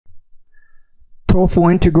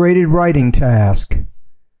TOEFL Integrated Writing Task.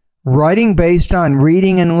 Writing based on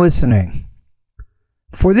reading and listening.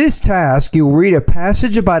 For this task, you'll read a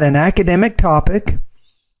passage about an academic topic.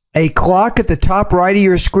 A clock at the top right of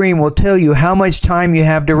your screen will tell you how much time you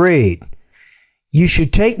have to read. You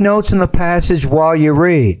should take notes on the passage while you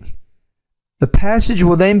read. The passage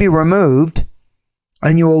will then be removed,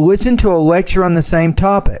 and you will listen to a lecture on the same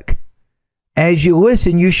topic. As you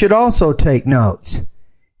listen, you should also take notes.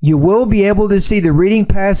 You will be able to see the reading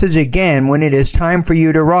passage again when it is time for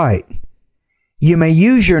you to write. You may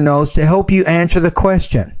use your notes to help you answer the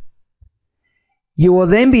question. You will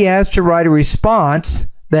then be asked to write a response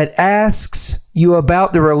that asks you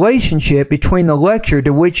about the relationship between the lecture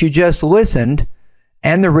to which you just listened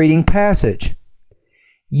and the reading passage.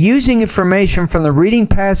 Using information from the reading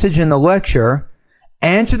passage and the lecture,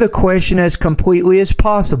 answer the question as completely as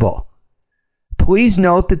possible. Please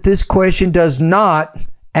note that this question does not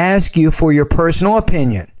ask you for your personal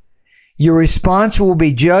opinion. Your response will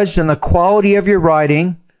be judged on the quality of your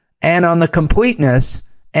writing and on the completeness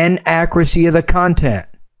and accuracy of the content.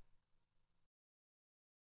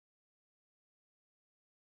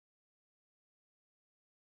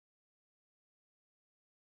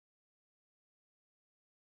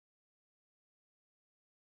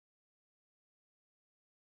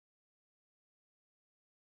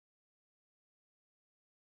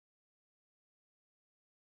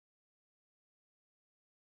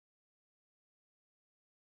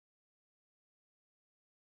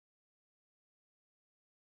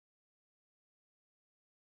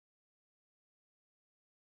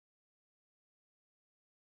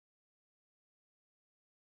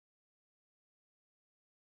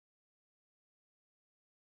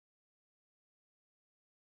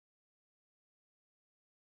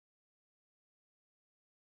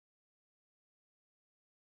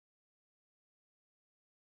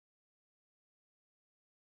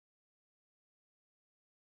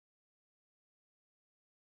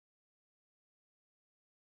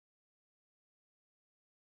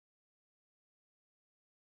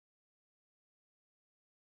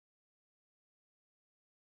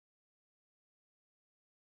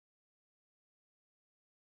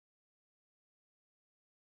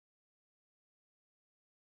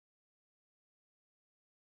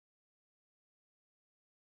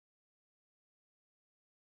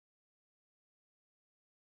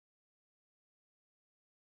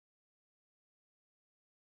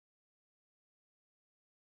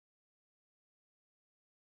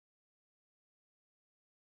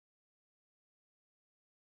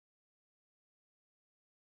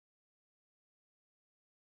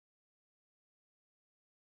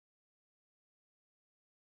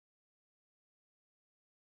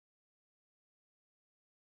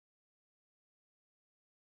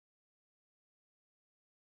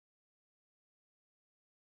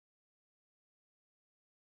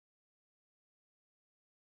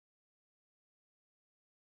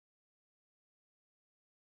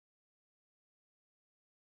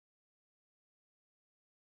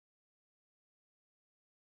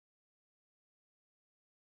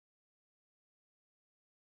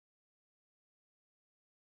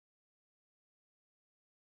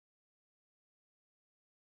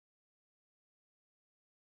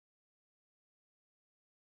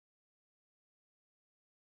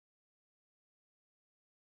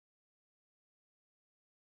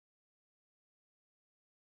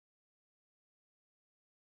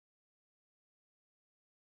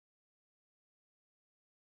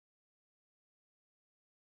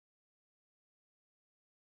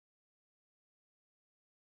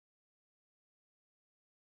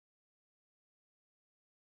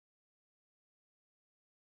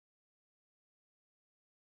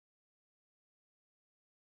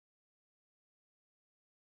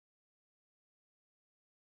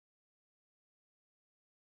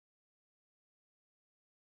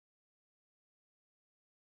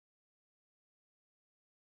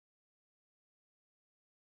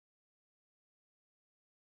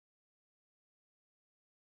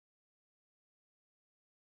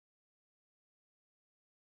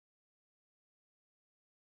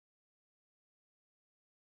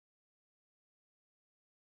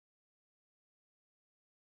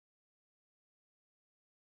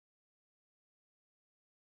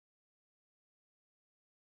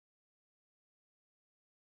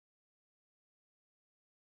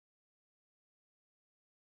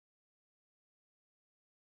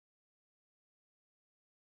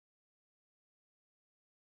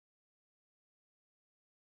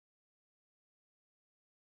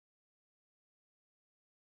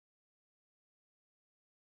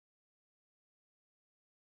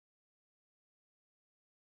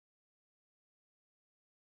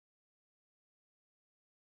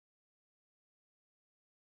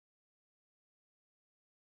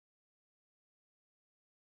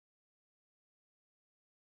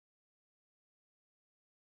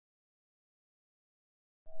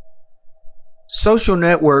 Social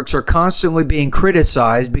networks are constantly being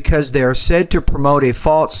criticized because they are said to promote a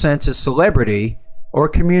false sense of celebrity or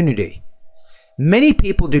community. Many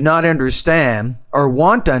people do not understand or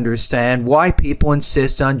want to understand why people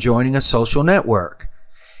insist on joining a social network.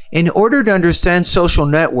 In order to understand social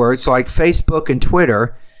networks like Facebook and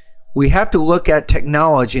Twitter, we have to look at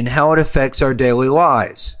technology and how it affects our daily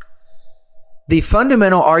lives. The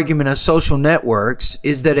fundamental argument of social networks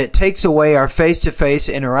is that it takes away our face-to-face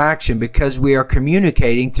interaction because we are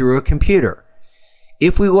communicating through a computer.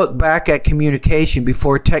 If we look back at communication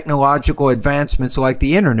before technological advancements like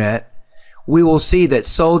the internet, we will see that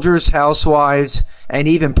soldiers, housewives, and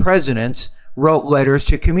even presidents wrote letters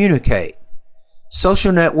to communicate.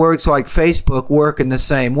 Social networks like Facebook work in the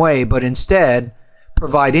same way, but instead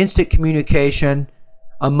provide instant communication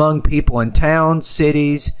among people in towns,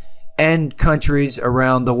 cities, and countries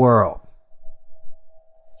around the world.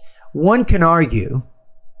 One can argue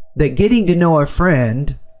that getting to know a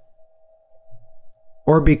friend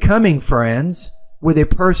or becoming friends with a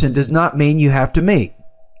person does not mean you have to meet.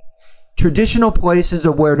 Traditional places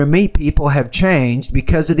of where to meet people have changed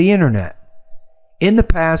because of the internet. In the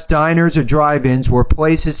past, diners or drive-ins were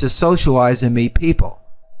places to socialize and meet people.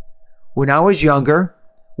 When I was younger,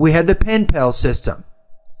 we had the pen pal system.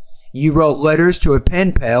 You wrote letters to a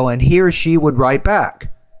pen pal and he or she would write back.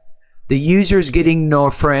 The users getting to know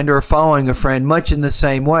a friend or following a friend much in the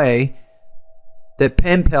same way that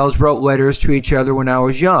pen pals wrote letters to each other when I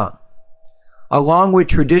was young. Along with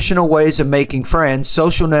traditional ways of making friends,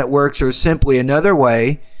 social networks are simply another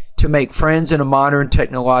way to make friends in a modern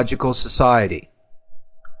technological society.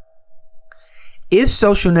 If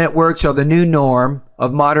social networks are the new norm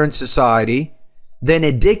of modern society, then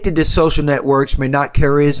addicted to social networks may not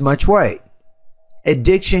carry as much weight.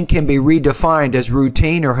 Addiction can be redefined as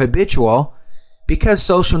routine or habitual because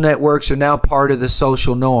social networks are now part of the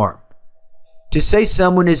social norm. To say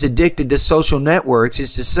someone is addicted to social networks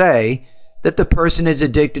is to say that the person is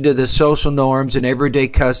addicted to the social norms and everyday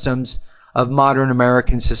customs of modern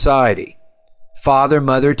American society. Father,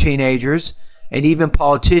 mother, teenagers, and even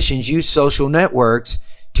politicians use social networks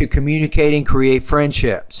to communicate and create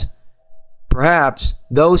friendships. Perhaps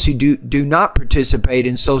those who do not participate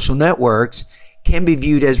in social networks can be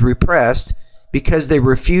viewed as repressed because they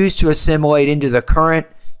refuse to assimilate into the current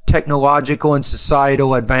technological and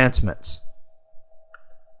societal advancements.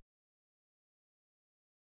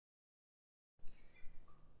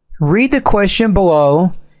 Read the question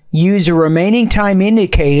below. Use the remaining time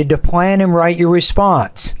indicated to plan and write your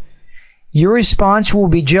response. Your response will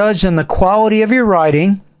be judged on the quality of your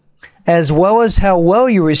writing, as well as how well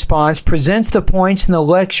your response presents the points in the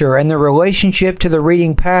lecture and the relationship to the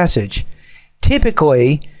reading passage.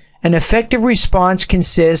 Typically, an effective response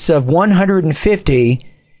consists of 150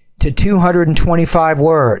 to 225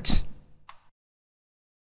 words.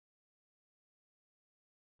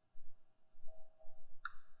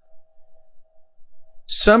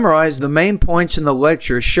 Summarize the main points in the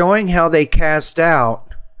lecture, showing how they cast out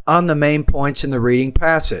on the main points in the reading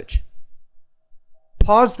passage.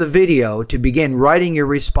 Pause the video to begin writing your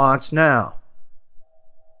response now.